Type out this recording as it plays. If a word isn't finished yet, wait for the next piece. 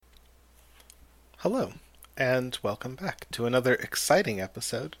Hello, and welcome back to another exciting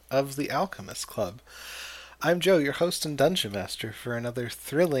episode of the Alchemist Club. I'm Joe, your host and dungeon master for another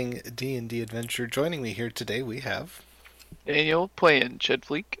thrilling D&D adventure. Joining me here today, we have Daniel playing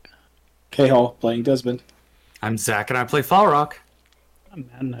Chedfleek. K-Hall playing Desmond. I'm Zach, and I play Fall Rock. I'm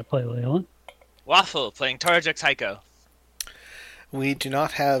Matt and I play Leyland. Waffle playing Tarjak Tycho. We do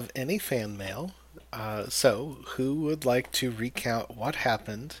not have any fan mail, so who would like to recount what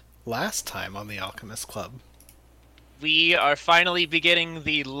happened last time on the Alchemist Club? We are finally beginning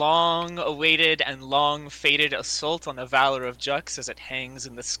the long-awaited and long-fated assault on the Valor of Jux as it hangs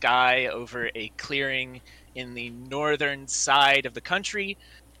in the sky over a clearing in the northern side of the country.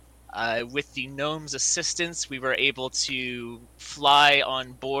 With the gnome's assistance, we were able to fly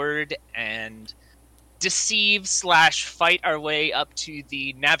on board and deceive/fight our way up to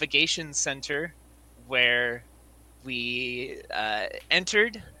the navigation center where we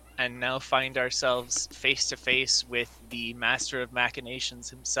entered and now find ourselves face to face with the master of machinations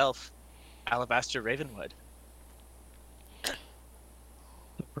himself, Alabaster Ravenwood.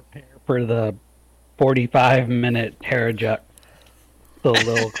 Prepare for the 45-minute Herajut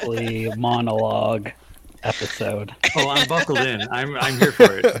soliloquy monologue episode. Oh, I'm buckled in. I'm here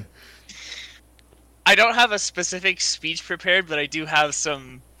for it. I don't have a specific speech prepared, but I do have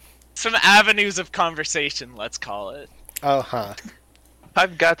some avenues of conversation, let's call it. Uh-huh.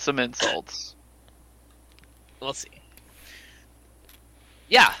 I've got some insults. We'll see.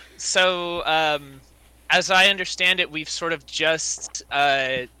 Yeah, so as I understand it, we've sort of just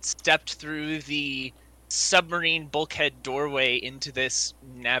stepped through the submarine bulkhead doorway into this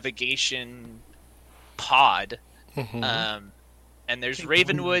navigation pod. Mm-hmm. And there's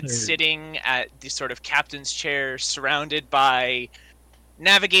Ravenwood sitting at the sort of captain's chair, surrounded by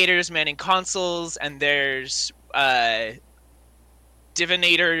navigators manning consoles, and there's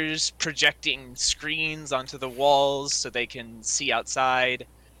divinators projecting screens onto the walls so they can see outside.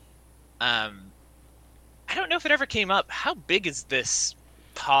 I don't know if it ever came up. How big is this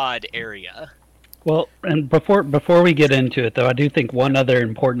pod area? Well, and before we get into it, though, I do think one other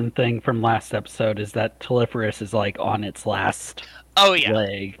important thing from last episode is that Telephorus is like on its last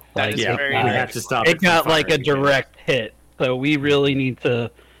leg. That is very we have to stop it got like a firing again. direct hit, so we really need to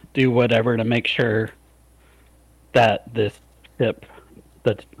do whatever to make sure that this ship,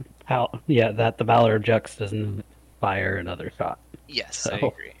 that the Valor of Jux doesn't fire another shot. Yes, I So-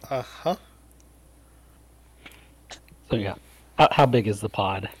 agree. Uh-huh. So yeah, how big is the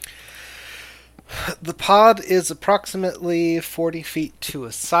pod? The pod is approximately 40 feet to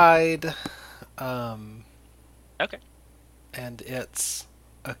a side. Okay. And it's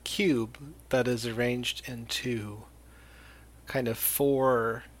a cube that is arranged into kind of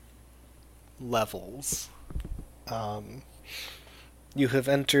 4 levels. You have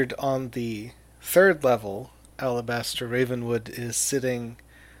entered on the 3rd level. Alabaster Ravenwood is sitting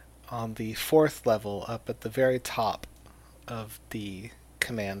on the 4th level up at the very top of the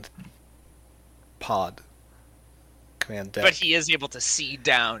command deck. But he is able to see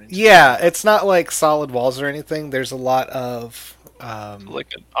down. Yeah, it's not like solid walls or anything. There's a lot of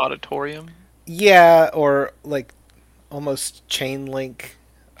Like an auditorium. yeah, or like almost chain link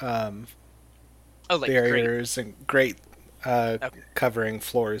like barriers and great covering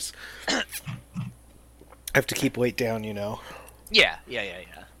floors. I have to keep weight down, you know. Yeah.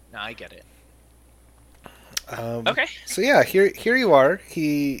 No, I get it. Okay. So yeah, here you are.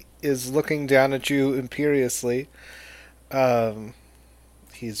 He is looking down at you imperiously.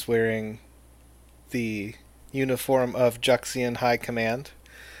 He's wearing the uniform of Juxian High Command,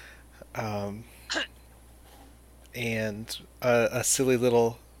 and a silly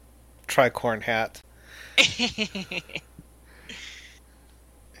little tricorn hat.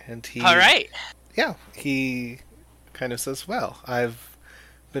 And he, All right. yeah, he kind of says, "Well, I've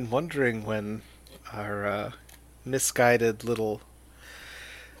been wondering when our misguided little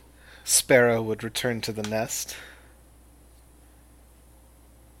sparrow would return to the nest."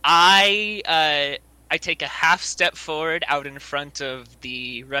 I take a half step forward out in front of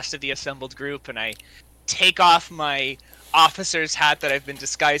the rest of the assembled group, and I take off my officer's hat that I've been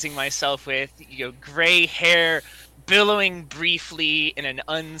disguising myself with, gray hair billowing briefly in an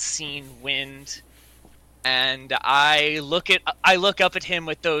unseen wind. And I look up at him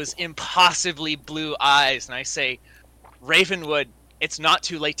with those impossibly blue eyes, and I say, Ravenwood, it's not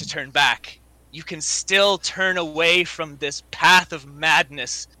too late to turn back. You can still turn away from this path of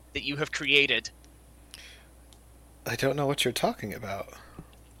madness that you have created. I don't know what you're talking about.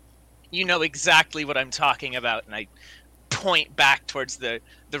 You know exactly what I'm talking about, and I point back towards the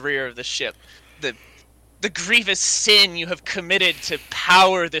rear of the ship. the grievous sin you have committed to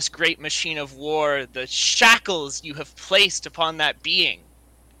power this great machine of war, the shackles you have placed upon that being.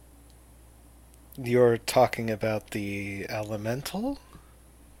 You're talking about the elemental?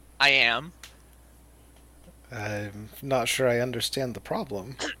 I am. I'm not sure I understand the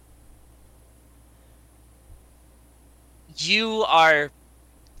problem. You are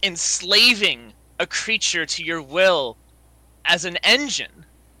enslaving a creature to your will as an engine.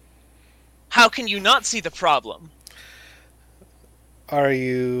 How can you not see the problem? Are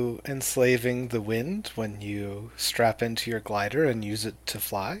you enslaving the wind when you strap into your glider and use it to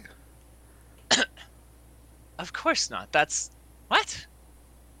fly? Of course not. That's... What?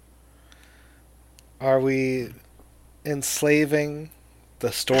 Are we enslaving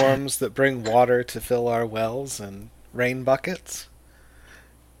the storms that bring water to fill our wells and rain buckets?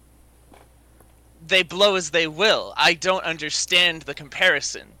 They blow as they will. I don't understand the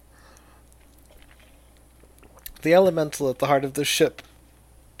comparison. The elemental at the heart of the ship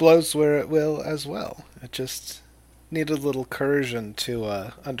blows where it will as well. It just needed a little coercion to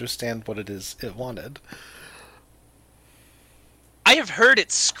understand what it is it wanted. I have heard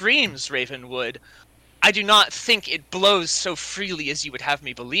its screams, Ravenwood. I do not think it blows so freely as you would have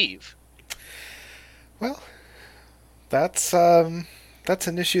me believe. Well, that's an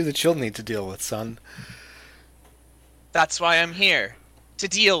issue that you'll need to deal with, son. That's why I'm here, to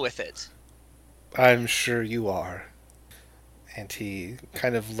deal with it. I'm sure you are. And he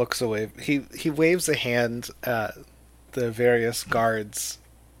kind of looks away. He waves a hand at the various guards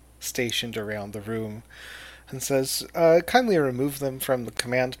stationed around the room and says, kindly remove them from the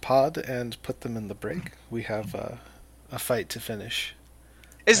command pod and put them in the brig. We have a fight to finish.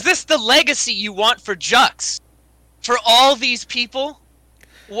 Is this the legacy you want for Jux? For all these people?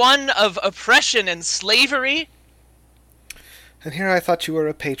 One of oppression and slavery? And here I thought you were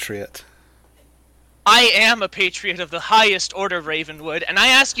a patriot. I am a patriot of the highest order, Ravenwood, and I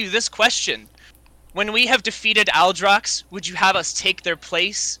ask you this question. When we have defeated Aldrox, would you have us take their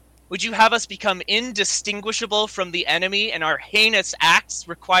place? Would you have us become indistinguishable from the enemy and our heinous acts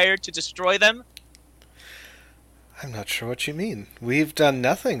required to destroy them? I'm not sure what you mean. We've done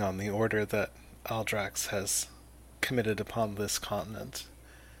nothing on the order that Aldrax has committed upon this continent.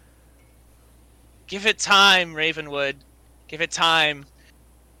 Give it time, Ravenwood. Give it time.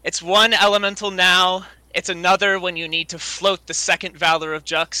 It's one elemental now. It's another when you need to float the second Valor of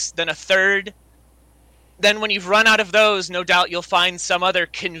Jux. Then a third. Then when you've run out of those, no doubt you'll find some other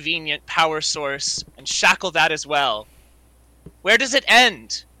convenient power source and shackle that as well. Where does it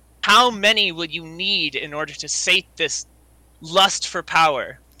end? How many will you need in order to sate this lust for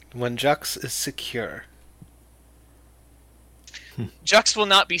power? When Jux is secure. Jux will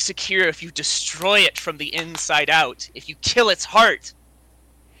not be secure if you destroy it from the inside out, if you kill its heart.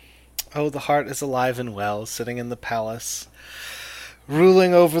 Oh, the heart is alive and well, sitting in the palace,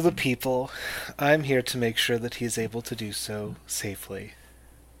 ruling over the people. I'm here to make sure that he's able to do so safely.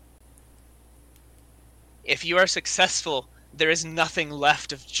 If you are successful, there is nothing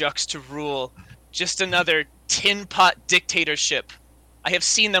left of Jux to rule. Just another tin-pot dictatorship. I have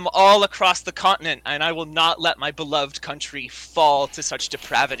seen them all across the continent, and I will not let my beloved country fall to such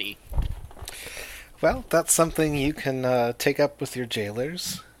depravity. Well, that's something you can take up with your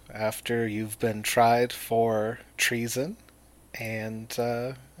jailers after you've been tried for treason, and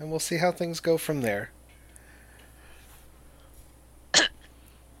we'll see how things go from there.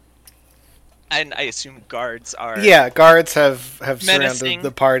 And I assume guards are... Yeah, guards have menacing. surrounded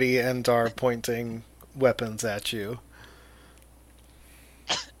the party and are pointing weapons at you.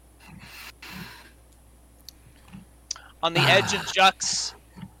 On the edge of Jux,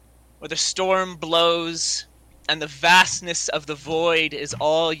 where the storm blows and the vastness of the void is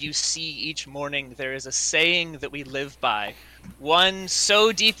all you see each morning, there is a saying that we live by. One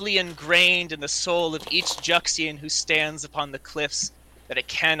so deeply ingrained in the soul of each Juxian who stands upon the cliffs that it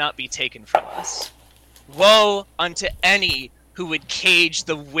cannot be taken from us. Woe unto any who would cage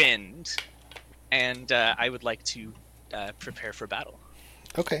the wind. And I would like to prepare for battle.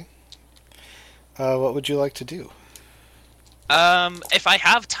 Okay. What would you like to do? If I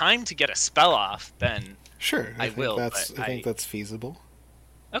have time to get a spell off, then Sure, I will. I think that's feasible.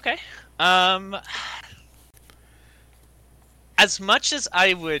 Okay. As much as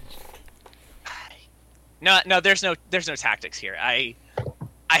I would, no, there's no tactics here. I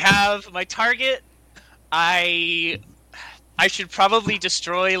have my target. I should probably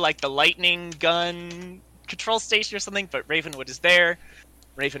destroy like the lightning gun control station or something, but Ravenwood is there.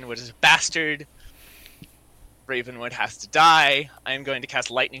 Ravenwood is a bastard. Ravenwood has to die. I am going to cast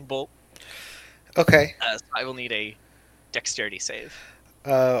Lightning Bolt. Okay. So I will need a dexterity save.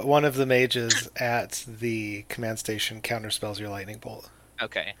 One of the mages at the command station counterspells your lightning bolt.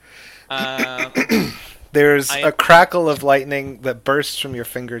 Okay. There's a crackle of lightning that bursts from your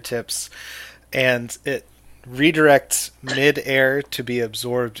fingertips, and it redirects mid-air to be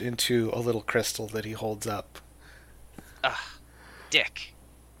absorbed into a little crystal that he holds up. Dick.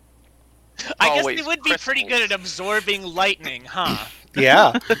 I guess Always they would be pretty good at absorbing lightning, huh?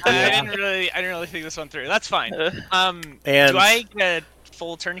 Yeah. I didn't really think this one through. That's fine. And Do I get a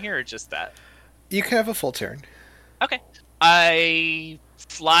full turn here or just that? you can have a full turn. Okay. I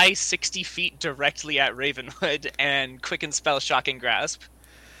fly 60 feet directly at Ravenwood and quicken spell Shocking Grasp.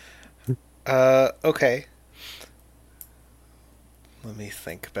 Okay. Let me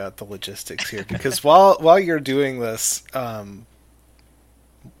think about the logistics here, because while you're doing this,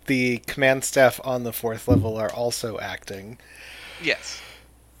 the command staff on the 4th level are also acting. Yes.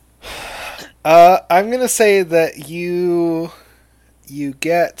 I'm gonna say that you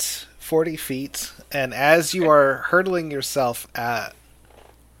get 40 feet, and as you are hurtling yourself at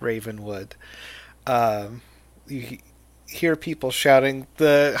Ravenwood, you hear people shouting,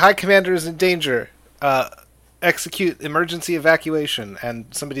 "The High Commander is in danger! Execute emergency evacuation!" And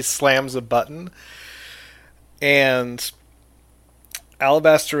somebody slams a button, and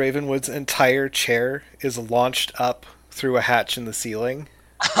Alabaster Ravenwood's entire chair is launched up through a hatch in the ceiling.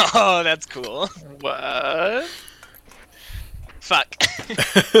 Oh, that's cool. What? Fuck.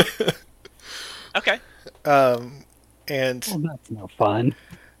 Okay. And Well, that's no fun.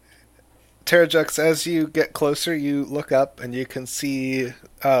 Terrajux, as you get closer, you look up and you can see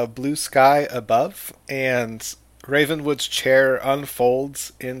blue sky above, and Ravenwood's chair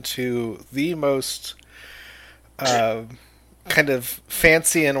unfolds into the most kind of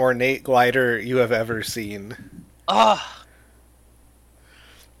fancy and ornate glider you have ever seen. Oh.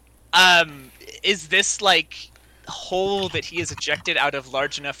 Is this like hole that he is ejected out of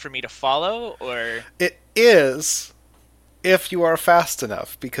large enough for me to follow, or? It is, if you are fast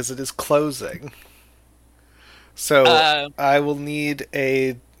enough, because it is closing. So I will need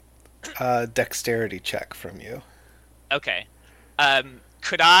a dexterity check from you. Okay.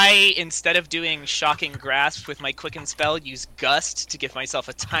 Could I, instead of doing Shocking Grasp with my Quicken spell, use Gust to give myself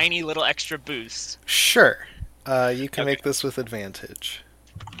a tiny little extra boost? Sure. You can make this with advantage.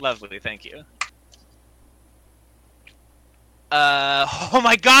 Lovely, thank you. Oh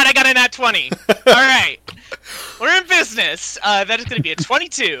my god, I got a nat 20! Alright. We're in business. That is going to be a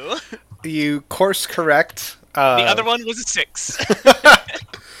 22. You course correct. The other one was a 6.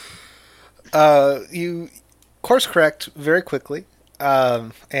 You course correct very quickly,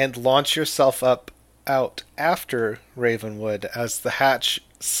 and launch yourself out after Ravenwood as the hatch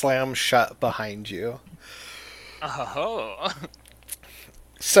slams shut behind you. Oh.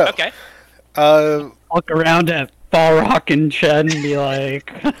 So, Okay. Look around at Balrock and Shed and be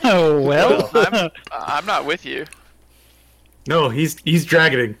like, "Oh well." I'm not with you. No, he's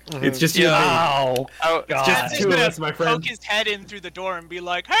dragging. It's just you and me. Wow. Oh, God. Just two of us, my friend. Poke his head in through the door and be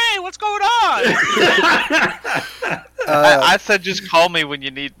like, "Hey, what's going on?" I said just call me when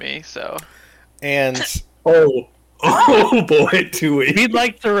you need me, so. and Oh boy, Tui. We'd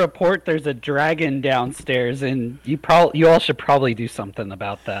like to report there's a dragon downstairs, and you all should probably do something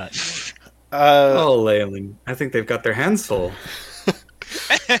about that. Oh, Leyland. I think they've got their hands full.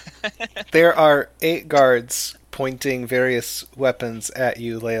 there are 8 guards pointing various weapons at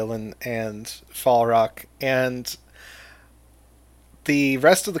you, Leyland and Falrock, and the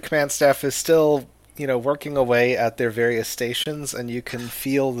rest of the command staff is still, working away at their various stations, and you can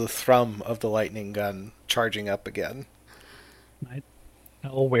feel the thrum of the lightning gun charging up again. I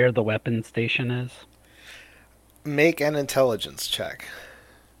know where the weapon station is. Make an intelligence check.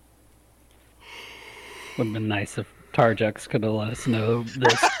 Would have been nice if Tarjux could have let us know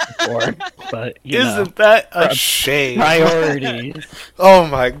this before, but Isn't that a shame? priorities. Oh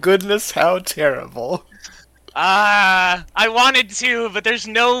my goodness, how terrible. I wanted to, but there's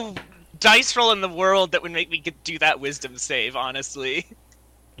no dice roll in the world that would make me do that wisdom save, honestly.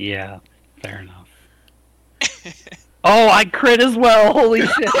 Yeah, fair enough. Oh, I crit as well. Holy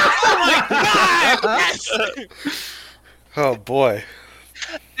shit! Oh my god! Yes! Oh boy.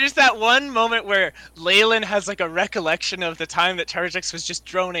 There's that one moment where Leyland has like a recollection of the time that Tarjix was just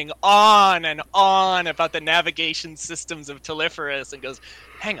droning on and on about the navigation systems of Telephorus and goes,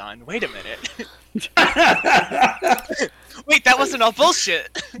 "Hang on, wait a minute. Wait, that wasn't all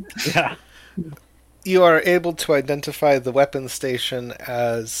bullshit." Yeah. You are able to identify the weapon station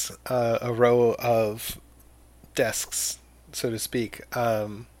as a row of desks, so to speak,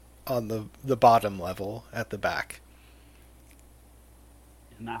 on the bottom level at the back.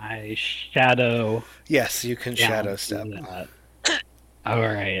 And I shadow. Yes, you can down shadow to step. that. All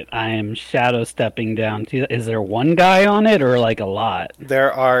right, I am shadow stepping down to. Is there one guy on it or like a lot?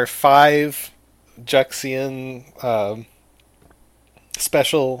 There are 5 Juxian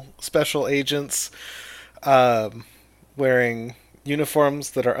special agents wearing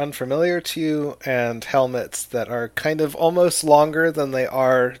uniforms that are unfamiliar to you and helmets that are kind of almost longer than they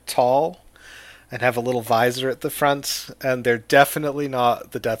are tall and have a little visor at the front, and they're definitely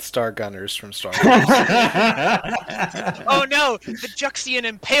not the Death Star gunners from Star Wars. Oh no, the Juxian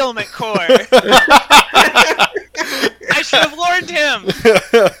Impalement Corps! I should have warned him!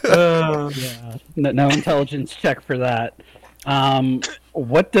 Yeah, no intelligence check for that.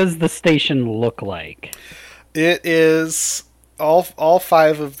 What does the station look like? It is all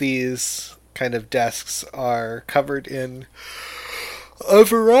 5 of these kind of desks are covered in a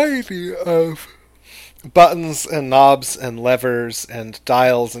variety of buttons and knobs and levers and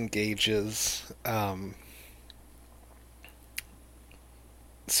dials and gauges.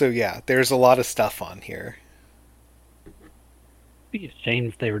 So yeah, there's a lot of stuff on here. It'd be a shame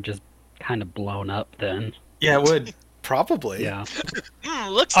if they were just kind of blown up then. Yeah, it would. Probably. Yeah.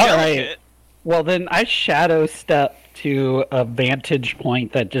 Looks All delicate. right. Well, then I shadow step to a vantage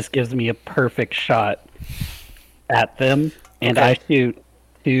point that just gives me a perfect shot at them, and Okay. I shoot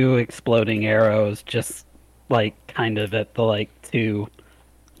 2 exploding arrows just like kind of at the like 2,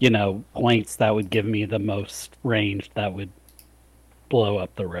 points that would give me the most range that would blow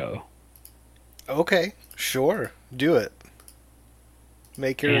up the row. Okay, sure. Do it.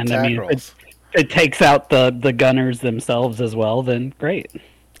 Make your And attack I mean, rolls. if it takes out the gunners themselves as well, then great.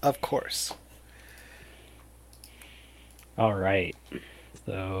 Of course. All right.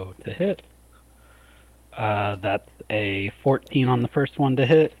 So to hit, that's a 14 on the first one to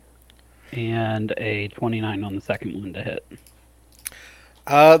hit, and a 29 on the second one to hit.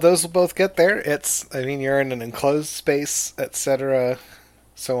 Those will both get there. You're in an enclosed space, etc.,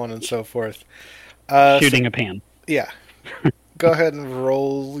 so on and so forth. Shooting a pan. Yeah. Go ahead and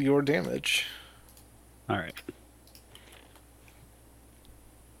roll your damage. All right.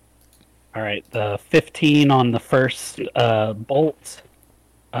 All right. The 15 on the first bolt,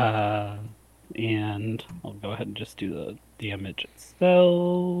 and I'll go ahead and just do the damage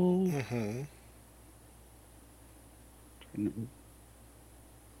itself. Mm-hmm.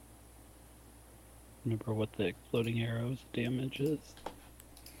 Remember what the exploding arrows damage is.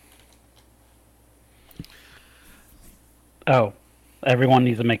 Oh, everyone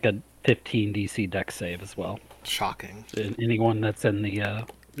needs to make a 15 DC dex save as well. Shocking. Anyone that's in the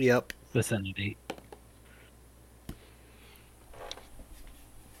Yep. vicinity.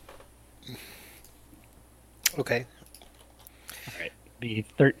 Okay. All right. Be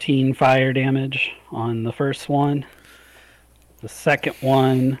 13 fire damage on the first one. The second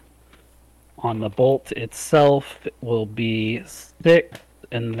one on the bolt itself will be 6,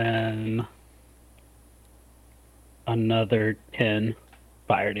 and then another 10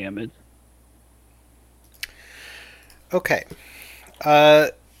 fire damage. Okay.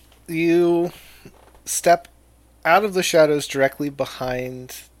 You step out of the shadows directly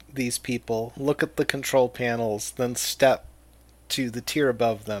behind these people, look at the control panels, then step to the tier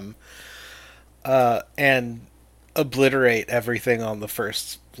above them, and obliterate everything on the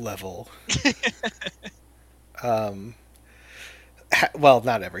first level. Well,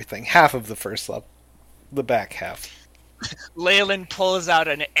 not everything. Half of the first level. The back half. Leyland pulls out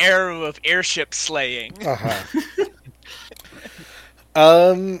an arrow of airship slaying.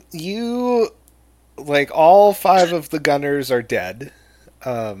 Uh-huh. You, like, all 5 of the gunners are dead.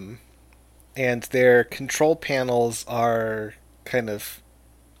 And their control panels are kind of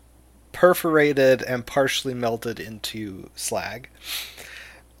perforated and partially melted into slag.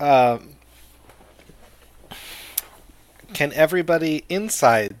 Can everybody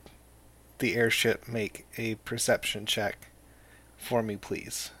inside the airship make a perception check for me,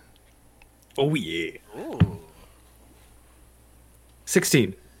 please? Oh yeah. Ooh.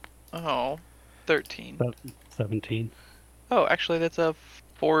 16. Oh, 13. 17. Oh, actually, that's a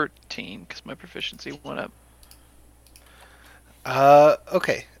 14 because my proficiency went up.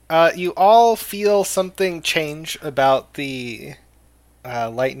 Okay. You all feel something change about the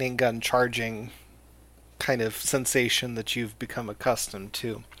lightning gun charging kind of sensation that you've become accustomed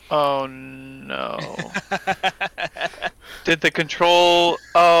to. Oh no. Did the control...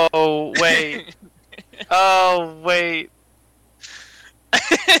 Oh, wait. Oh, wait.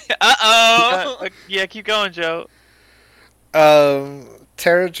 Uh-oh! Yeah, keep going, Joe.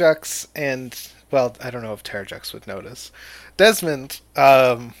 Terrajux and... Well, I don't know if Terrajux would notice. Desmond,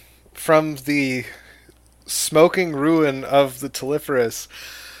 from the smoking ruin of the Telephorus,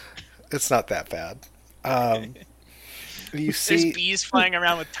 it's not that bad. You There's see bees flying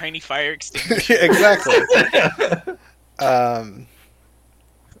around with tiny fire extinguishers. exactly.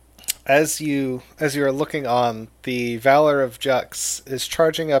 As you are looking on, the Valor of Jux is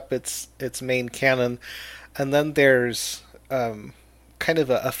charging up its main cannon, and then there's kind of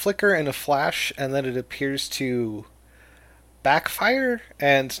a flicker and a flash, and then it appears to backfire,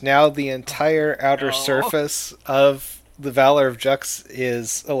 and now the entire outer surface of the Valor of Jux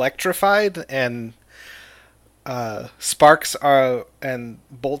is electrified, and sparks are and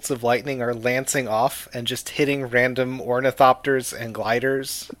bolts of lightning are lancing off and just hitting random ornithopters and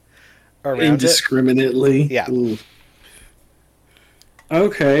gliders around indiscriminately. Yeah. Ooh.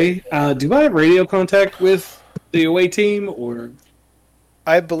 Okay. Do I have radio contact with the away team, or?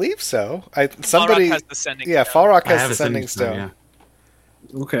 I believe so. Falrock has the sending Yeah, stone. Falrock I has have the a sending stone. yeah.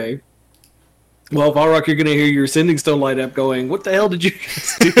 Okay. Well, Valrock, you're going to hear your sending stone light up going, what the hell did you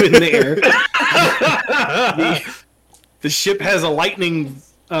guys do in there? the ship has a lightning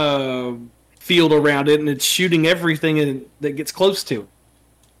field around it, and it's shooting everything that gets close to it.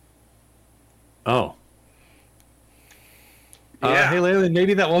 Oh. Yeah. Hey, Leyland,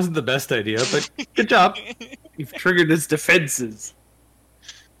 maybe that wasn't the best idea, but good job. You've triggered its defenses.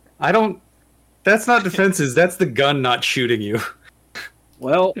 That's not defenses, that's the gun not shooting you.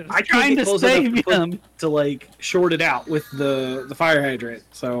 Well, I Trying can't get to close save enough him. to like short it out with the fire hydrant.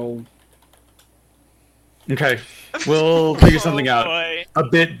 So Okay, we'll figure something out. Boy. A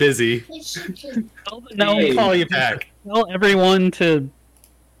bit busy. Tell the No, gnomes, call you back. tell everyone to,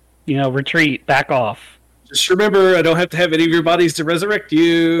 retreat, back off. just remember, I don't have to have any of your bodies to resurrect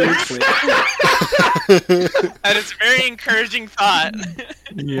you. That is a very encouraging thought.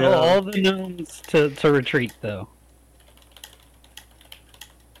 Tell all the gnomes to retreat, though.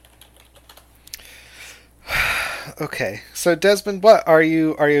 Okay, so Desmond, what are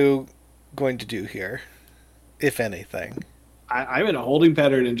you going to do here, if anything? I'm in a holding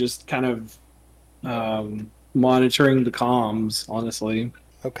pattern and just kind of monitoring the comms. Honestly,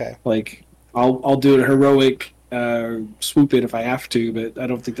 Okay. like I'll do a heroic swoop in if I have to, but I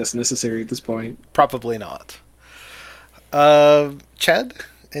don't think that's necessary at this point. Probably not. Chad,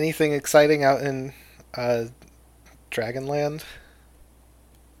 anything exciting out in Dragonland?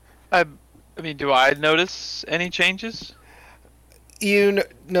 I mean, do I notice any changes? You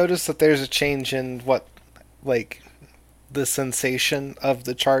notice that there's a change in the sensation of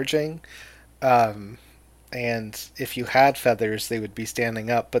the charging. And if you had feathers, they would be standing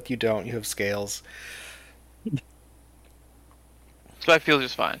up, but you don't. You have scales. So I feel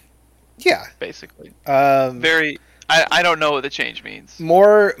just fine, Yeah. basically. I don't know what the change means.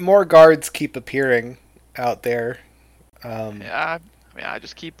 more guards keep appearing out there. Yeah, I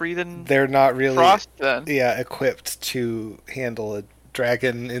just keep breathing They're not really frost then. equipped to handle a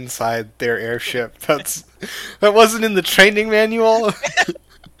dragon inside their airship. That wasn't in the training manual.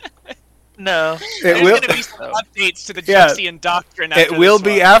 No. There's will- going to be some updates to the Yeah. Juxian doctrine. It after will this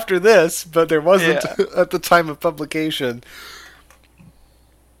be one. after this, but there wasn't Yeah. at the time of publication.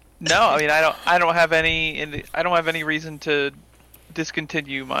 No, I mean I don't have any reason to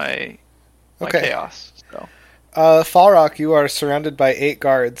discontinue my Okay. chaos. So Falrock, you are surrounded by 8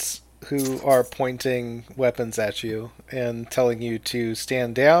 guards who are pointing weapons at you and telling you to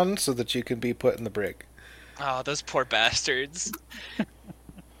stand down so that you can be put in the brig. Oh, those poor bastards.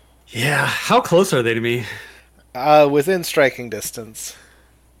 Yeah, how close are they to me? Within striking distance.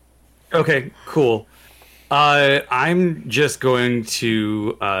 Okay, cool. I'm just going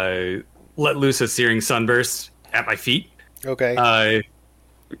to let loose a searing sunburst at my feet, Okay.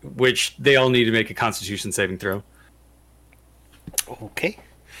 which they all need to make a Constitution saving throw. Okay.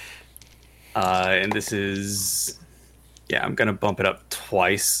 And this is, I'm gonna bump it up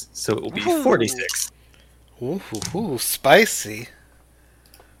twice, so it will be 46. Ooh, spicy.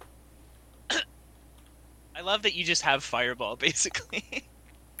 I love that you just have fireball, basically.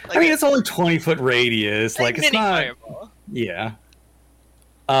 I mean, it's only 20-foot radius. Like, it's mini not. fireball. Yeah.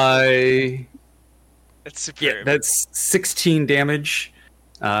 It's Yeah, superb. that's 16 damage.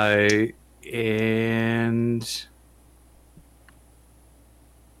 And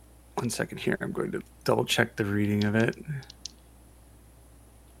 1 second here. I'm going to double check the reading of it.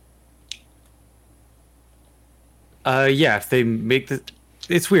 If they make the,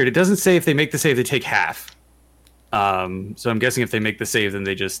 it's weird. It doesn't say if they make the save, they take half. So I'm guessing if they make the save, then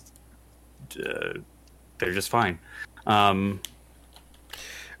they just, they're just fine. Well,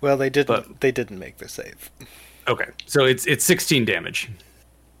 they didn't. But- They didn't make their save. Okay, so it's 16 damage.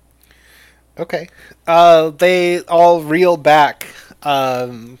 Okay. They all reel back,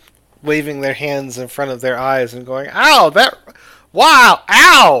 waving their hands in front of their eyes and going, "Ow! Wow!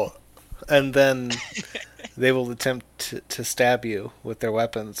 Ow!" And then they will attempt to stab you with their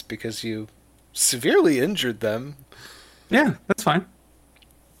weapons because you severely injured them. Yeah, that's fine.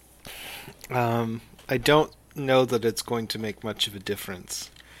 I don't know that it's going to make much of a difference.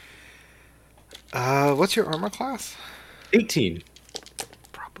 What's your armor class? 18.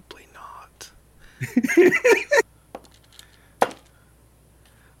 Probably not.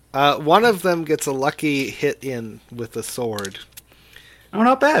 One of them gets a lucky hit in with a sword. Oh,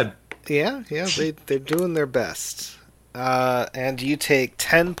 not bad. Yeah, they're doing their best. And you take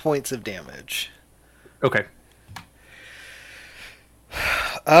 10 points of damage. Okay.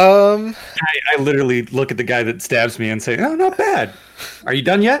 Um, I literally look at the guy that stabs me and say, "Oh, not bad. Are you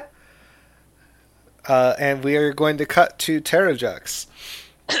done yet?" and we are going to cut to Terrajux.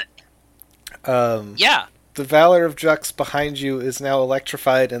 Yeah. The Valor of Jux behind you is now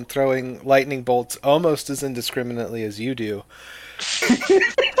electrified and throwing lightning bolts almost as indiscriminately as you do.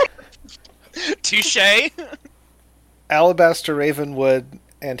 Touche. Alabaster Ravenwood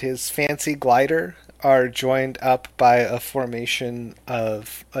and his fancy glider are joined up by a formation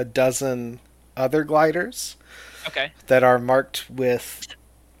of a dozen other gliders Okay. that are marked with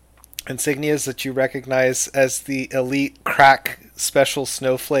insignias that you recognize as the elite crack special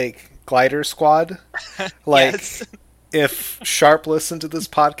snowflake glider squad. Like, Yes. if Sharp listened to this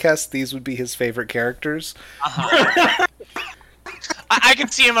podcast, these would be his favorite characters. Uh-huh. I can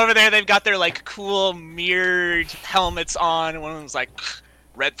see them over there. They've got their like cool mirrored helmets on. One of them's like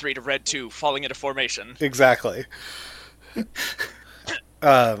red 3 to red 2, falling into formation. Exactly.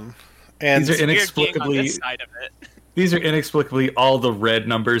 And These are Weird being on inexplicably this side of it. these are inexplicably all the red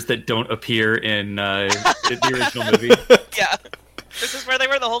numbers that don't appear in the original movie. Yeah. This is where they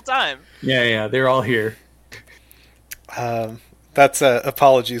were the whole time. Yeah, they're all here. that's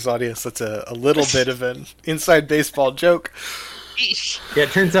apologies, audience. That's a little bit of an inside baseball joke. Eesh. Yeah,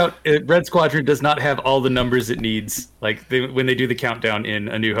 it turns out Red Squadron does not have all the numbers it needs. Like when they do the countdown in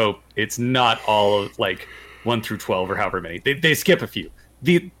A New Hope, it's not all of like 1 through 12 or however many. They skip a few.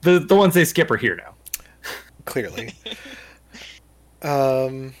 The ones they skip are here now. Clearly.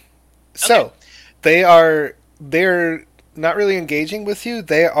 So they're not really engaging with you.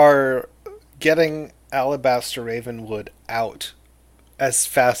 They are getting Alabaster Ravenwood out as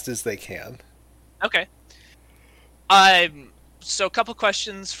fast as they can. Okay. So a couple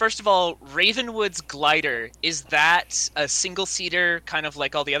questions. First of all, Ravenwood's glider, is that a single-seater kind of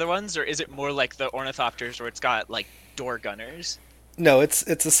like all the other ones, or is it more like the Ornithopters where it's got like door gunners? No, it's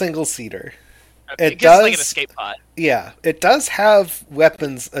a single seater. Okay. It It gives like an does- escape pod. Yeah, it does have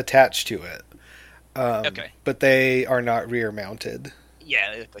weapons attached to it. Okay. But they are not rear mounted.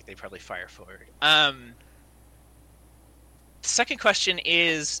 Yeah, they look like they probably fire forward. Second question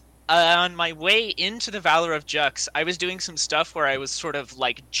is, on my way into the Valor of Jux, I was doing some stuff where I was sort of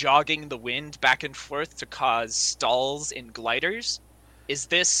like jogging the wind back and forth to cause stalls in gliders. Is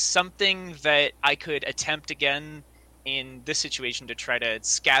this something that I could attempt again in this situation to try to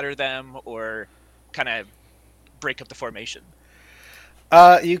scatter them or kind of break up the formation?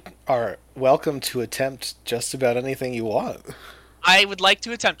 You are welcome to attempt just about anything you want. I would like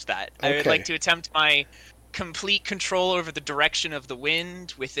to attempt that. I would Okay. like to attempt my complete control over the direction of the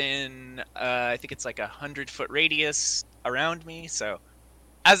wind within, I think it's like 100-foot radius around me. So,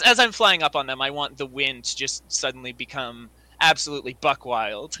 as I'm flying up on them, I want the wind to just suddenly become absolutely buck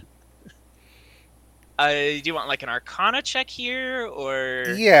wild. Do you want like an Arcana check here,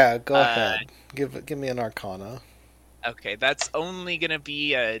 or? Yeah, go ahead. Give me an Arcana. Okay, that's only gonna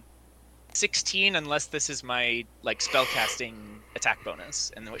be a 16 unless this is my like spellcasting attack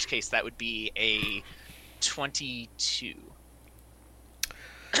bonus, in which case that would be a 22.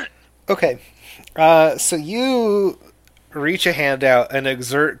 Okay, so you reach a hand out and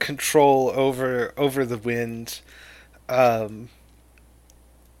exert control over the wind,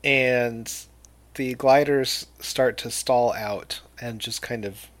 and the gliders start to stall out and just kind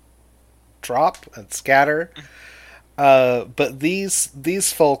of drop and scatter. But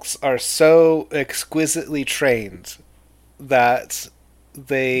these folks are so exquisitely trained that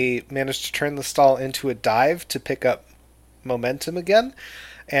they manage to turn the stall into a dive to pick up momentum again.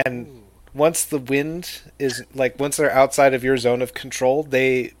 And once the wind is, like, once they're outside of your zone of control,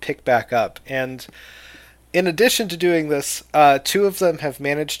 they pick back up. And in addition to doing this, two of them have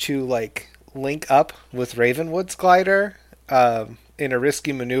managed to, like, link up with Ravenwood's glider in a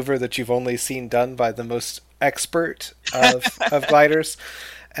risky maneuver that you've only seen done by the most expert of gliders.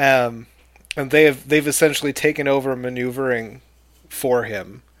 And they've essentially taken over maneuvering for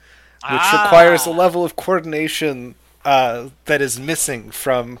him, which requires a level of coordination that is missing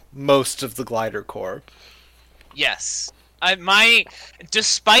from most of the glider corps. Yes.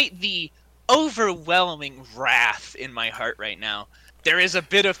 Despite the overwhelming wrath in my heart right now. There is a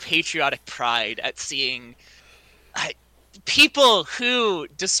bit of patriotic pride at seeing people who,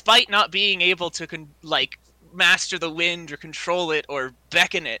 despite not being able to master the wind or control it or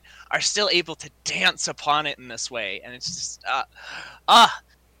beckon it, are still able to dance upon it in this way. And it's just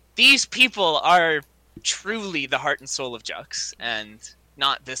these people are truly the heart and soul of Jux, and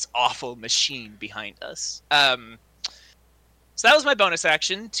not this awful machine behind us. So that was my bonus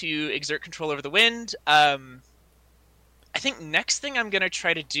action, to exert control over the wind. I think next thing I'm going to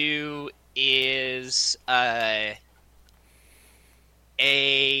try to do is a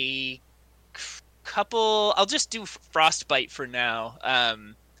couple... I'll just do Frostbite for now.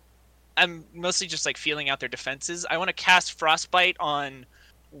 I'm mostly just feeling out their defenses. I want to cast Frostbite on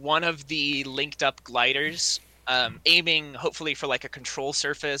one of the linked up gliders, aiming hopefully for a control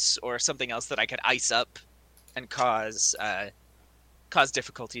surface or something else that I could ice up and cause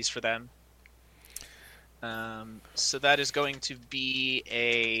difficulties for them. So that is going to be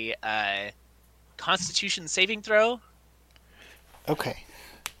a Constitution saving throw. Okay.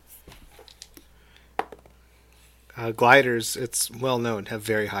 Gliders, it's well known, have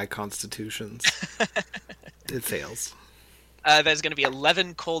very high constitutions. It fails. That is going to be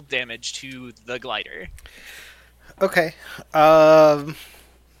 11 cold damage to the glider. Okay.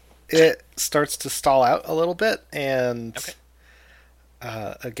 It starts to stall out a little bit, and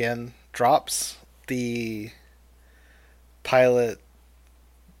again drops. The pilot,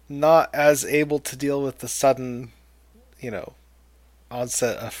 not as able to deal with the sudden,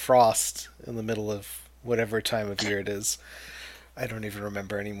 onset of frost in the middle of whatever time of year it is. I don't even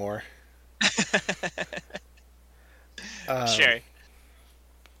remember anymore. Sure.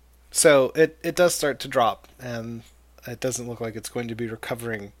 So it does start to drop, and it doesn't look like it's going to be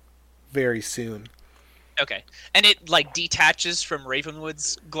recovering very soon. Okay. And it detaches from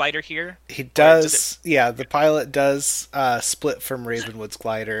Ravenwood's glider here? He does, the pilot does split from Ravenwood's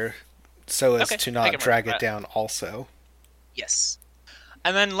glider so as to not drag it down also. Yes.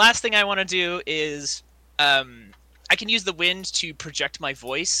 And then last thing I want to do is I can use the wind to project my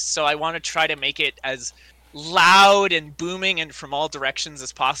voice, so I want to try to make it as loud and booming and from all directions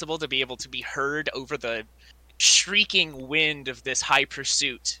as possible to be able to be heard over the shrieking wind of this high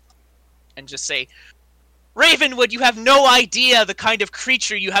pursuit. And just say, Ravenwood, you have no idea the kind of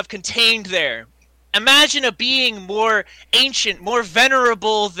creature you have contained there. Imagine a being more ancient, more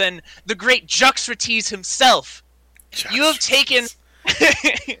venerable than the great Juxrates himself. You have taken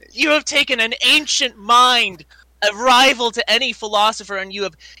an ancient mind, a rival to any philosopher, and you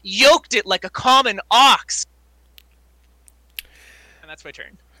have yoked it like a common ox. And that's my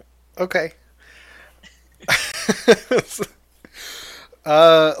turn. Okay.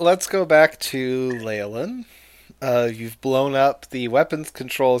 Let's go back to Leyland. You've blown up the weapons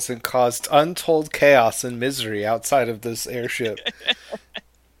controls and caused untold chaos and misery outside of this airship.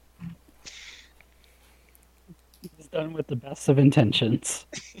 It's done with the best of intentions.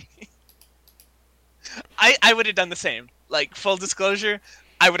 I would have done the same. Full disclosure,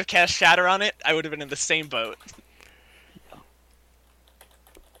 I would have cast Shatter on it. I would have been in the same boat.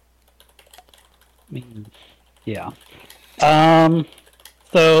 Yeah.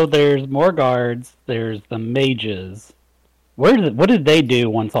 So there's more guards. There's the mages. What did they do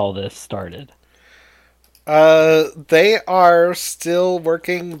once all this started? They are still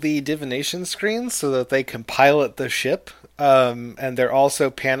working the divination screens so that they can pilot the ship. And they're also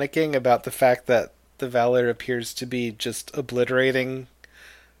panicking about the fact that the Valor appears to be just obliterating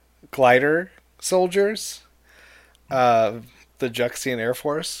glider soldiers. The Juxian Air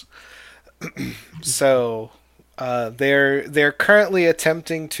Force. So they're currently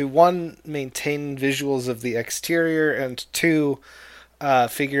attempting to, one, maintain visuals of the exterior, and two,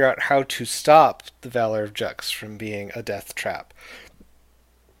 figure out how to stop the Valor of Jux from being a death trap.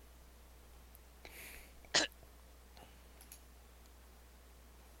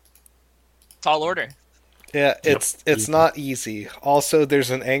 Tall order. Yeah, it's not easy. Also, there's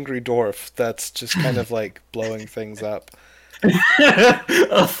an angry dwarf that's just kind of blowing things up. A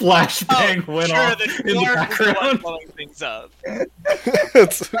flashbang went off the in the background. blowing things up.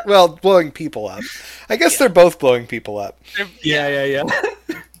 Blowing people up. I guess they're both blowing people up. Yeah.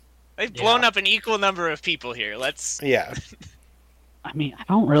 They've blown up an equal number of people here. Yeah. I mean, I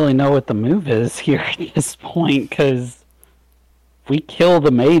don't really know what the move is here at this point, because if we kill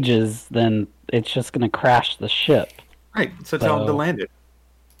the mages, then it's just going to crash the ship. Right, so tell them to land it.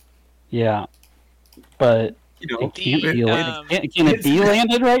 Yeah, but it can't be landed. Can it be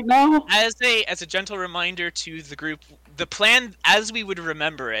landed right now? As a gentle reminder to the group, the plan as we would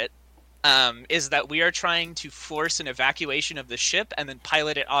remember it is that we are trying to force an evacuation of the ship and then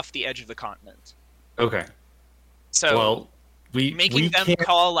pilot it off the edge of the continent. Okay. So Well, we making them can't.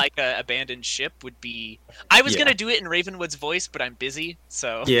 call like a abandoned ship would be. I was Yeah. gonna do it in Ravenwood's voice, but I'm busy.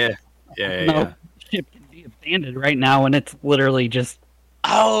 So Yeah. No, ship can be abandoned right now, and it's literally just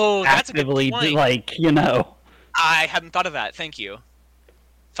oh, that's a good actively point. like I hadn't thought of that. Thank you.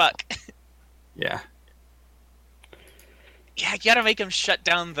 Fuck. Yeah. Yeah, you gotta make him shut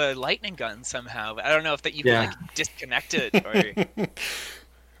down the lightning gun somehow. I don't know if that you Yeah. can like disconnect it or.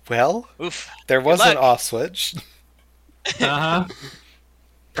 Well, Oof. there was an luck. off switch. Uh huh.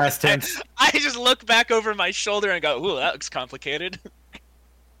 Past tense. I just look back over my shoulder and go, "Ooh, that looks complicated."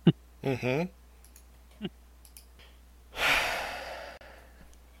 Mm-hmm.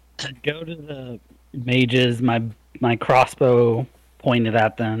 go to the mages. My crossbow pointed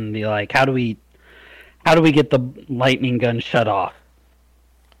at them. And be like, how do we get the lightning gun shut off?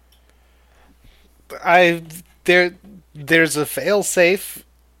 There's a failsafe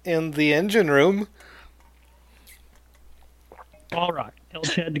in the engine room. All right, tell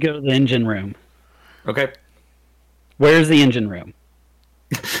Chad to go to the engine room. Okay. Where's the engine room?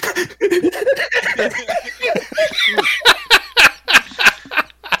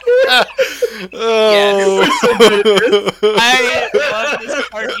 Oh. I love this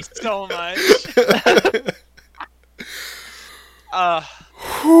party so much.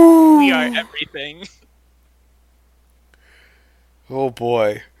 We are everything. Oh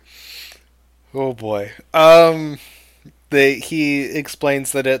boy. Oh boy. He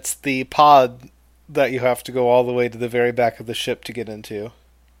explains that it's the pod that you have to go all the way to the very back of the ship to get into.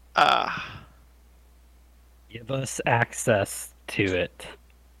 Give us access to it.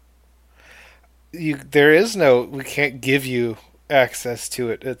 We can't give you access to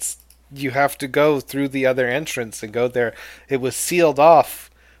it. You have to go through the other entrance and go there. It was sealed off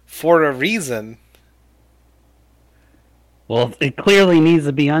for a reason. Well, it clearly needs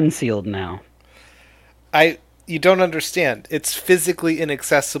to be unsealed now. You don't understand. It's physically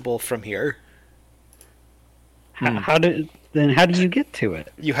inaccessible from here. How do you get to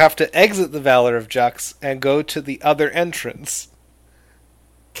it? You have to exit the Valor of Jux and go to the other entrance.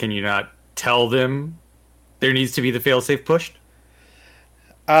 Can you not tell them there needs to be the failsafe pushed?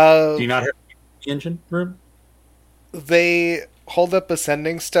 Do Do you not have the engine room? They hold up a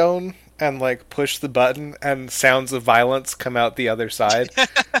sending stone and like push the button, and sounds of violence come out the other side.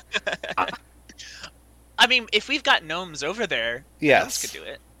 I mean, if we've got gnomes over there, Yes. gnomes could do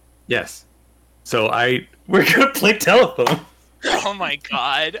it. Yes. So we're gonna play telephone. Oh my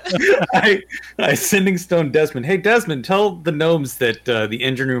god. I sending stone Desmond. Hey Desmond, tell the gnomes that the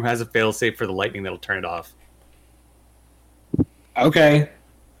engine room has a failsafe for the lightning that'll turn it off. Okay.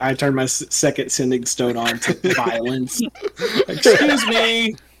 I turn my second sending stone on to violence. Excuse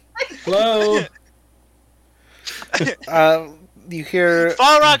me. Hello. You hear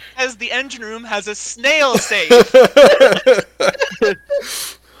Falrock says the engine room has a snail safe.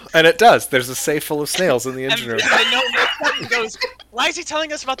 and it does. There's a safe full of snails in the And engine room. the gnome looks up and goes, "Why is he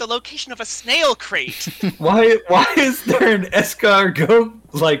telling us about the location of a snail crate?" Why is there an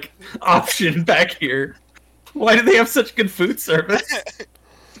escargot option back here? Why do they have such good food service?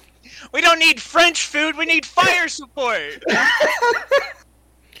 We don't need French food, we need fire support!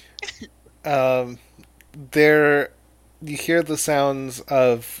 You hear the sounds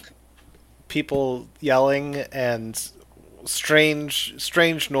of people yelling and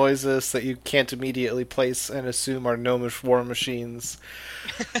strange noises that you can't immediately place and assume are gnomish war machines.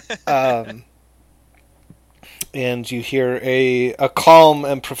 And you hear a calm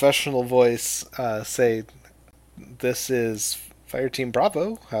and professional voice say, "This is Fireteam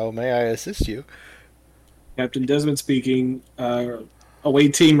Bravo. How may I assist you?" Captain Desmond speaking. Away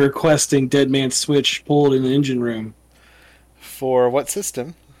team requesting Dead Man Switch pulled in the engine room. For what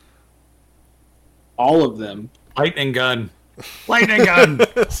system? All of them. Lightning gun. Lightning gun.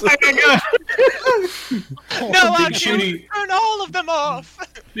 Lightning gun. No Big action! shooty, Turn all of them off!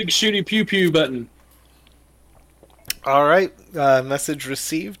 big shooty pew pew button. All right. Message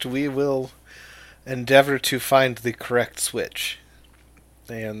received. We will endeavor to find the correct switch.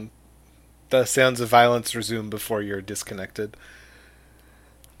 And the sounds of violence resume before you're disconnected.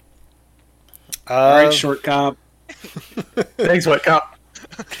 Alright, short cop. Thanks, what cop?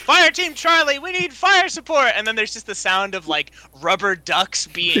 Fire Team Charlie, we need fire support! And then there's just the sound of, like, rubber ducks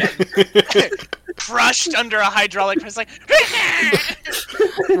being crushed under a hydraulic press, like...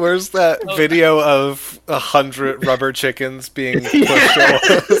 Where's that video of 100 rubber chickens being pushed at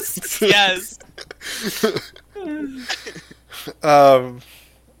once? Yes.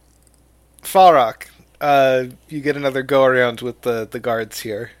 Falrock, you get another go around with the guards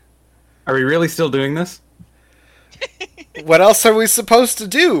here. Are we really still doing this? What else are we supposed to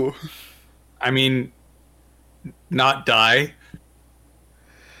do? I mean, not die.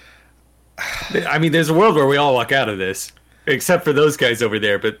 I mean, there's a world where we all walk out of this, except for those guys over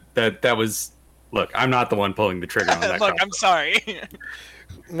there. But that was. Look, I'm not the one pulling the trigger on that. Look, I'm sorry.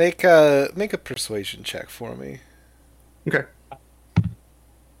 Make a persuasion check for me. Okay.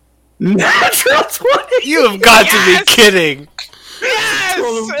 Natural 20. You have got to be kidding.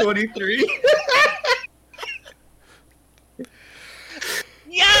 Yes! 23.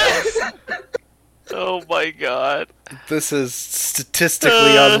 Yes! Oh my god. This is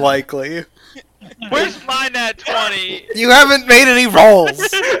statistically unlikely. Where's my nat 20? You haven't made any rolls.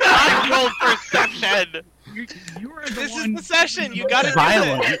 I rolled perception. You are the This one is the session. You gotta do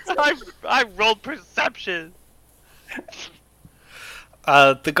violent. it. I rolled perception.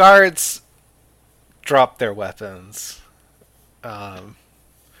 The guards drop their weapons.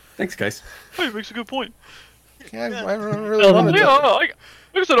 Thanks, guys. Hey, makes a good point. I don't really want to. Yeah, I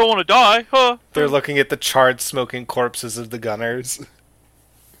guess I don't want to die, huh? They're looking at the charred, smoking corpses of the gunners.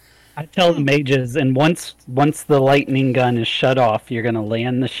 I tell the mages, and once the lightning gun is shut off, you're gonna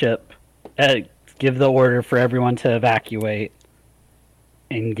land the ship, give the order for everyone to evacuate,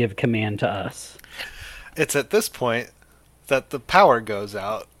 and give command to us. It's at this point that the power goes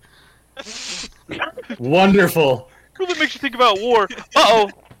out. Wonderful. Really makes you think about war. Uh-oh,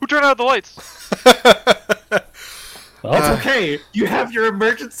 who turned out the lights? Well, It's okay. You have your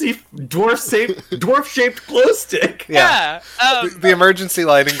emergency dwarf-shaped glow stick. Yeah. Yeah. The emergency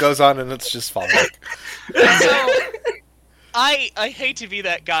lighting goes on and it's just falling. So, I hate to be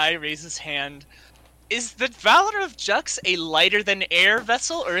that guy. Raise his hand. Is the Valor of Jux a lighter than air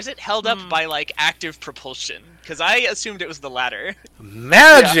vessel, or is it held up by like active propulsion? Because I assumed it was the latter.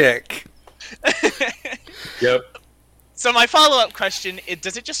 Magic! Yep. So my follow-up question is: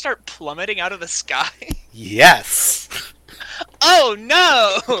 does it just start plummeting out of the sky? Yes! Oh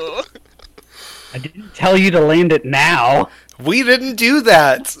no! I didn't tell you to land it now. We didn't do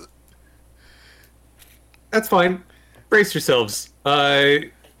that! That's fine. Brace yourselves.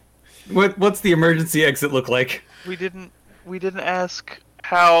 What's the emergency exit look like? We didn't ask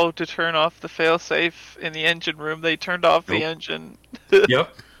how to turn off the failsafe in the engine room. They turned off the Nope. engine.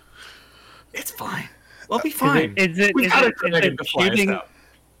 Yep. It's fine. We'll be fine. Is it We've got a dragon to fly us shooting? out.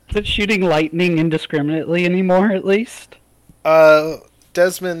 Is it shooting lightning indiscriminately anymore? At least.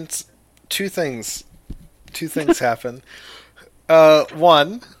 Desmond, two things happen.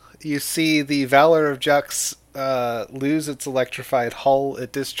 One, you see the Valor of Jux lose its electrified hull.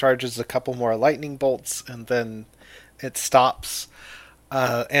 It discharges a couple more lightning bolts, and then it stops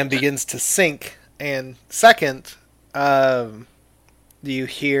and begins to sink. And second, you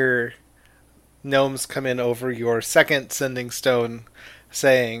hear gnomes come in over your second sending stone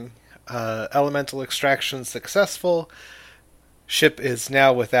saying, elemental extraction successful. Ship is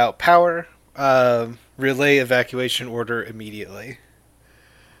now without power. Relay evacuation order immediately.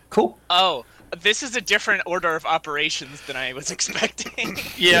 Cool. Oh, this is a different order of operations than I was expecting.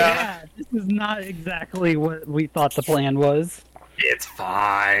 Yeah. This is not exactly what we thought the plan was. It's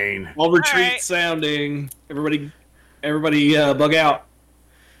fine. All retreat Alright. sounding. Everybody, bug out.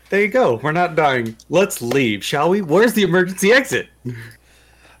 There you go. We're not dying. Let's leave, shall we? Where's the emergency exit?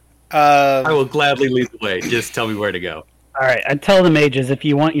 I will gladly lead the way. Just tell me where to go. All right, I tell the mages if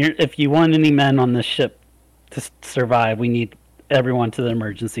you want any men on this ship to survive, we need everyone to the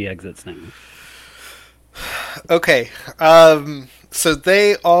emergency exits now. Okay. So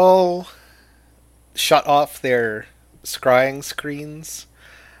they all shut off their scrying screens,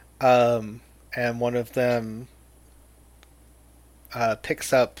 and one of them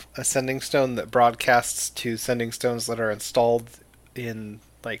picks up a sending stone that broadcasts to sending stones that are installed in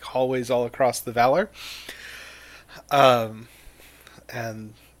like hallways all across the Valor,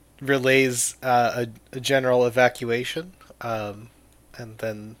 and relays a general evacuation, and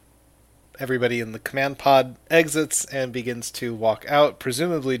then everybody in the command pod exits and begins to walk out,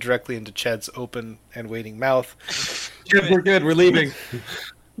 presumably directly into Ched's open and waiting mouth. Good, we're good. We're leaving.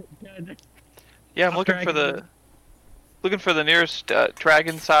 Yeah, I'm looking for the nearest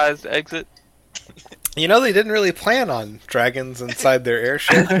dragon-sized exit. You know, they didn't really plan on dragons inside their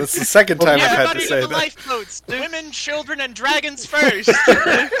airship. That's the second time I've had to Everybody say to the that. lifeboats! Women, children, and dragons first!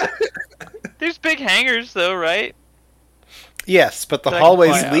 There's big hangars, though, right? Yes, but the That I can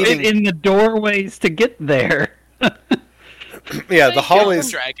hallways fly out. leading... In the doorways to get there. Yeah, the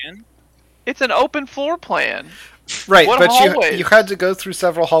hallways... Dragon. It's an open floor plan. Right, What but hallways? you had to go through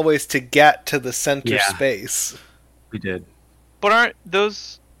several hallways to get to the center Yeah. space. We did. But aren't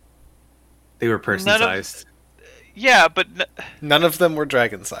those... They were person-sized. Yeah, but None of them were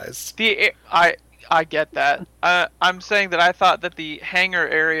dragon-sized. I get that. I'm saying that I thought that the hangar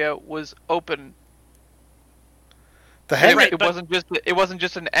area was open. The hangar. Right, It but- wasn't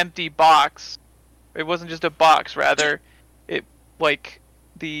just an empty box. It wasn't just a box. Rather, it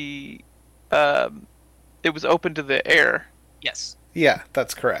it was open to the air. Yes. Yeah,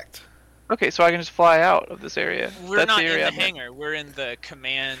 that's correct. Okay, so I can just fly out of this area. We're That's not the in area the I'm in. hangar. We're in the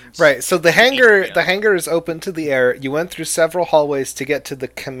command. Right. So the hangar area. is open to the air. You went through several hallways to get to the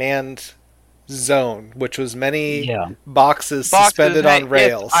command zone, which was many Yeah. boxes Boxes, suspended hey, on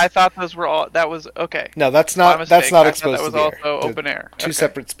rails. I thought those were all. That was okay. No, that's My not mistake. I exposed thought to that the was air. also They're open air. Two Okay.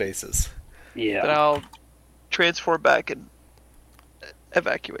 separate spaces. Yeah. Then I'll transform back and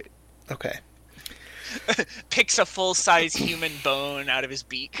evacuate. Okay. Picks a full-size human bone out of his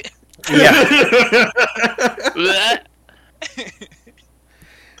beak. Yeah.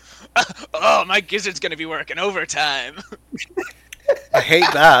 Oh, my gizzard's gonna be working overtime. I hate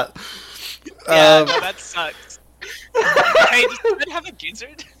that. Yeah, no, that sucks. Hey, does it have a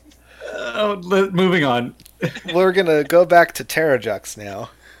gizzard? Moving on. We're gonna go back to Terrajux now.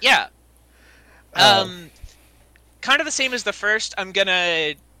 Yeah. Um, Kind of the same as the first. I'm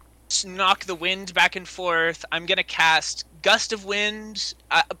gonna knock the wind back and forth. I'm gonna cast Gust of Wind.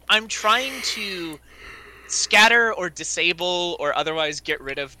 I'm trying to scatter or disable or otherwise get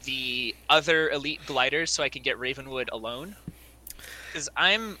rid of the other elite gliders so I can get Ravenwood alone. Because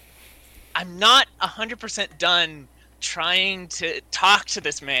I'm not 100% done trying to talk to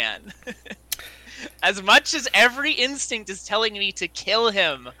this man. As much as every instinct is telling me to kill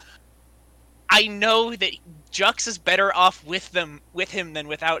him, I know that Jux is better off with him than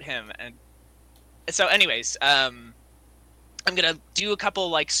without him. And so anyways, I'm gonna do a couple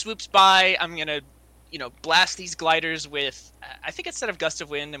like swoops by. I'm gonna, blast these gliders with, I think instead of Gust of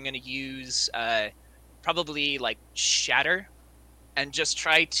Wind, I'm gonna use probably like Shatter, and just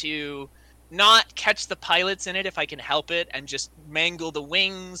try to not catch the pilots in it if I can help it, and just mangle the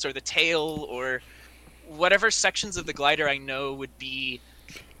wings or the tail or whatever sections of the glider I know would be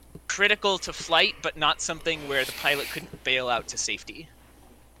critical to flight, but not something where the pilot couldn't bail out to safety.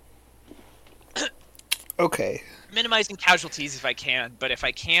 Okay. Minimizing casualties if I can, but if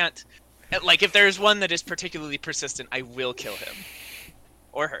I can't, like if there's one that is particularly persistent, I will kill him.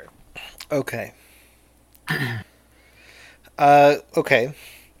 Or her. Okay. Okay.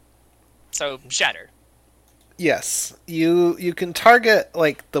 So, Shatter. Yes. You can target,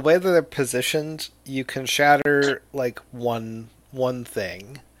 like, the way that they're positioned, you can shatter, like, one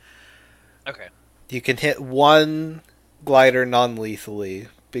thing. Okay. You can hit one glider non-lethally,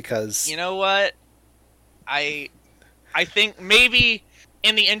 because... You know what? I think maybe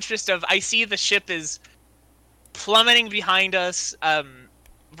in the interest of, I see the ship is plummeting behind us,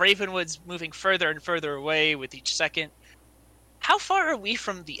 Ravenwood's moving further and further away with each second. How far are we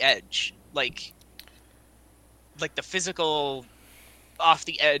from the edge? Like the physical off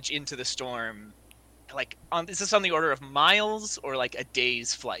the edge into the storm? Like, is this on the order of miles or like a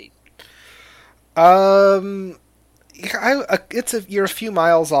day's flight? You're a few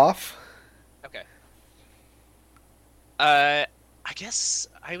miles off. Okay. I guess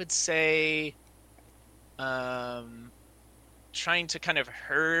I would say, trying to kind of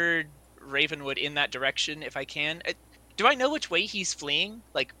herd Ravenwood in that direction if I can. Do I know which way he's fleeing?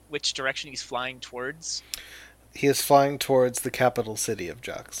 Like, which direction he's flying towards? He is flying towards the capital city of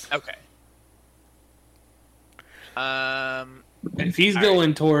Jux. Okay. If he's All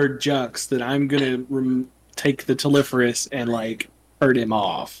going toward Jux, then I'm gonna take the Telephorus and like hurt him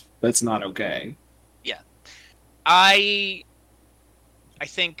off. That's not okay. I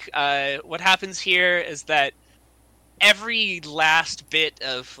think what happens here is that every last bit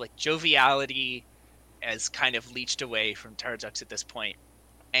of like joviality has kind of leached away from Terrajux at this point,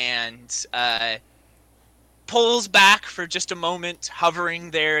 and pulls back for just a moment,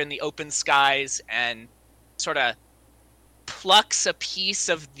 hovering there in the open skies, and sort of plucks a piece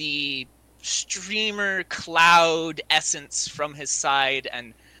of the streamer cloud essence from his side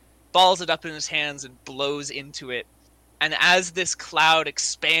and balls it up in his hands and blows into it. And as this cloud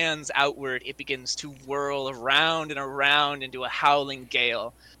expands outward, it begins to whirl around and around into a howling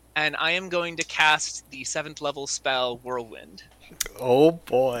gale. And I am going to cast the 7th level spell, Whirlwind. Oh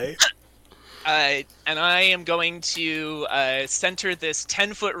boy. And I am going to center this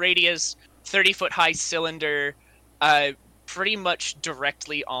 10-foot radius, 30-foot high cylinder pretty much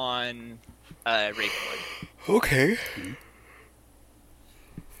directly on Ravenwood. Okay.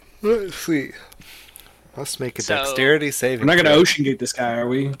 Let's see. Let's make a So- dexterity saving. We're not gonna throw. ocean gate this guy, are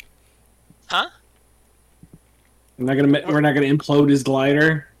we? Huh? We're not gonna implode his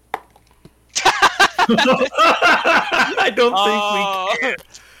glider. I don't Oh, think we can.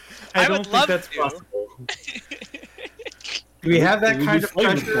 I don't would think love that's to. possible. Do we have that It would kind be of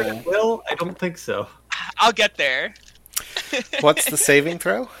pressure flavorful. at will? I don't think so. I'll get there. What's the saving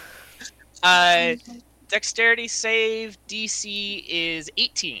throw? Dexterity save DC is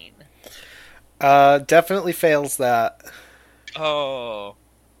 18. Definitely fails that. Oh,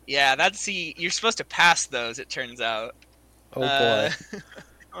 yeah. You're supposed to pass those. It turns out. Oh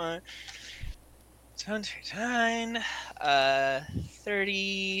boy. 29,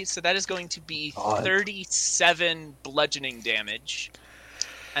 30. So that is going to be God. 37 bludgeoning damage.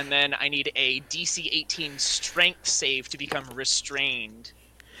 And then I need a DC 18 strength save to become restrained.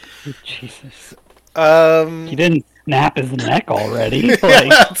 Jesus. Um, He didn't snap his neck already. Like,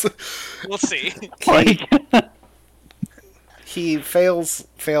 yeah, We'll see. like he fails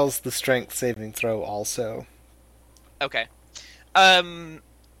the strength saving throw also. Okay.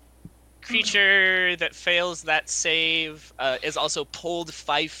 Creature that fails that save is also pulled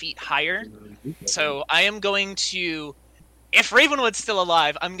 5 feet higher. So I am going to, if Ravenwood's still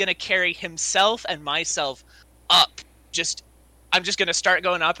alive, I'm going to carry himself and myself up. I'm just going to start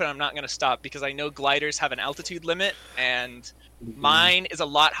going up and I'm not going to stop because I know gliders have an altitude limit and mine is a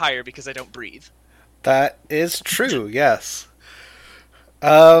lot higher because I don't breathe. That is true, yes.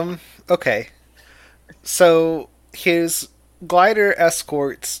 Okay. So his glider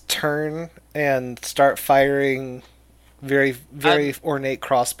escorts turn and start firing very, very ornate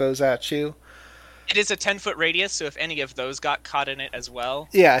crossbows at you. It is a 10-foot radius, so if any of those got caught in it as well.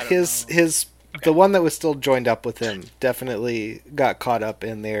 Yeah, I don't his know. the one that was still joined up with him definitely got caught up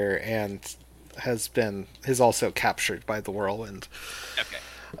in there and has also captured by the whirlwind. Okay.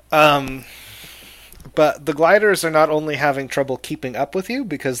 But the gliders are not only having trouble keeping up with you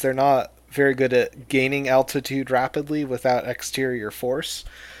because they're not very good at gaining altitude rapidly without exterior force.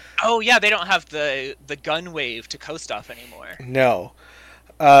 Oh yeah, they don't have the gun wave to coast off anymore. No.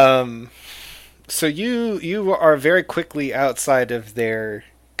 So you are very quickly outside of their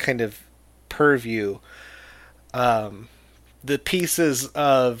kind of purview. The pieces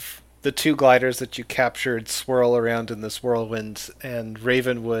of the 2 gliders that you captured swirl around in this whirlwind, and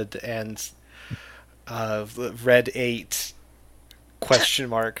Ravenwood and Red 8 question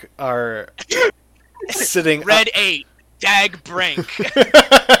mark are sitting Red 8, Dag Brink.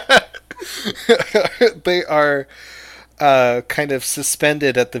 They are kind of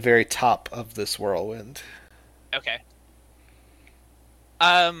suspended at the very top of this whirlwind. Okay.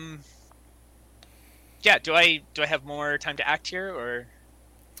 Yeah, do I have more time to act here or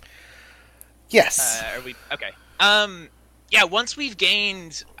Yes. are we okay? Yeah, once we've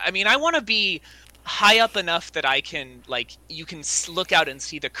gained, I mean, I want to be high up enough that I can you can look out and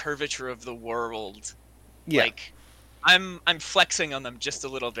see the curvature of the world. Yeah. Like I'm flexing on them just a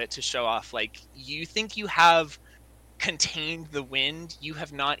little bit to show off you think you have contained the wind, you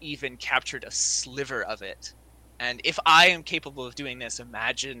have not even captured a sliver of it. And if I am capable of doing this,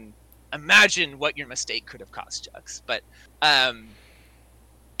 imagine what your mistake could have cost, Jux. But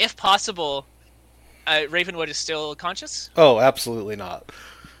if possible, Ravenwood is still conscious? Oh, absolutely not.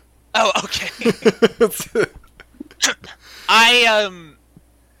 Oh, okay.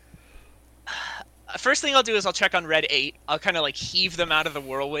 First thing I'll do is I'll check on Red 8. I'll kind of heave them out of the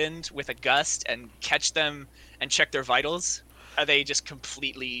whirlwind with a gust and catch them and check their vitals. Are they just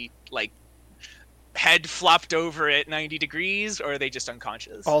completely head flopped over at 90 degrees, or are they just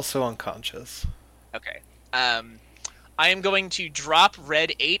unconscious? Also unconscious. Okay. I am going to drop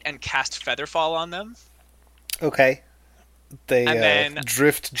Red 8 and cast Featherfall on them. Okay. They And then-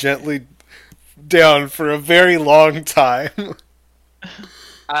 drift gently down for a very long time.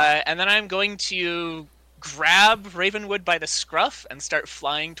 And then I'm going to grab Ravenwood by the scruff and start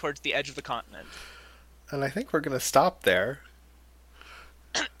flying towards the edge of the continent. And I think we're going to stop there.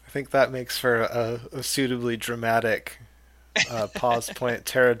 I think that makes for a suitably dramatic pause point.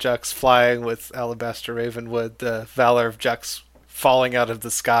 Terra Jux flying with Alabaster Ravenwood, the Valor of Jux falling out of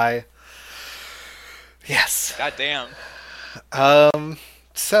the sky. Yes. God damn.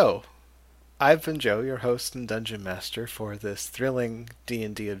 So, I've been Joe, your host and dungeon master for this thrilling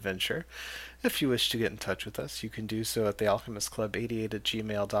D&D adventure. If you wish to get in touch with us, you can do so at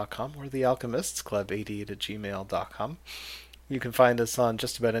thealchemistclub88@gmail.com or thealchemists.club88@gmail.com. You can find us on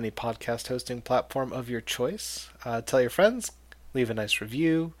just about any podcast hosting platform of your choice. Tell your friends, leave a nice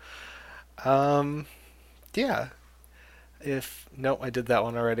review. Yeah. No, I did that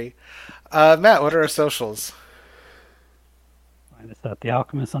one already. Matt, what are our socials? find us at the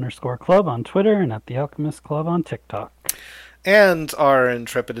Alchemist_Club on Twitter and at the Alchemist Club on TikTok. And our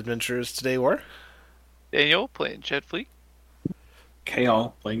intrepid adventurers today were Daniel playing Jet Fleet.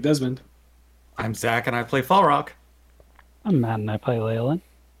 Kale playing Desmond. I'm Zach, and I play Fall Rock. I'm Matt and I play Leyland.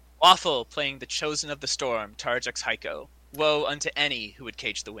 Waffle playing the Chosen of the Storm, Tarjax Heiko. Woe unto any who would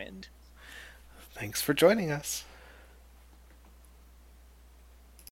cage the wind. Thanks for joining us.